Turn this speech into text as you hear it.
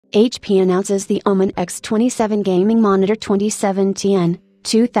HP announces the Omen X27 gaming monitor 27TN,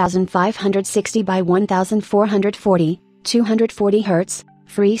 2560 by 1440, 240Hz,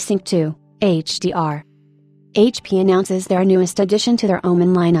 FreeSync 2, HDR. HP announces their newest addition to their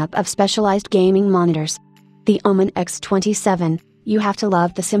Omen lineup of specialized gaming monitors. The Omen X27, you have to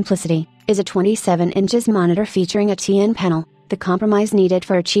love the simplicity, is a 27 inches monitor featuring a TN panel, the compromise needed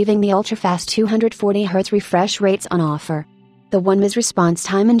for achieving the ultra-fast 240Hz refresh rates on offer. The 1ms response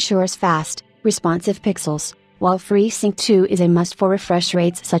time ensures fast, responsive pixels, while FreeSync 2 is a must for refresh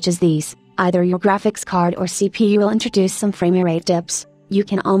rates such as these. Either your graphics card or CPU will introduce some frame rate dips, you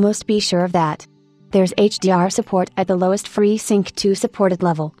can almost be sure of that. There's HDR support at the lowest FreeSync 2 supported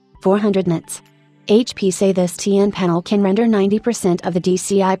level, 400 nits. HP say this TN panel can render 90% of the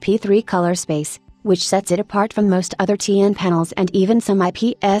DCI-P3 color space, which sets it apart from most other TN panels and even some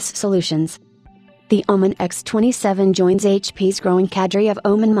IPS solutions. The Omen X27 joins HP's growing cadre of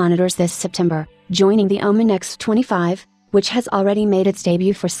Omen monitors this September, joining the Omen X25, which has already made its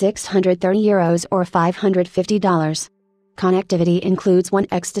debut for €630 or $550. Connectivity includes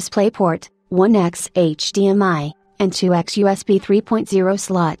 1x DisplayPort, 1x HDMI, and 2x USB 3.0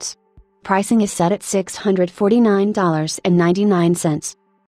 slots. Pricing is set at $649.99.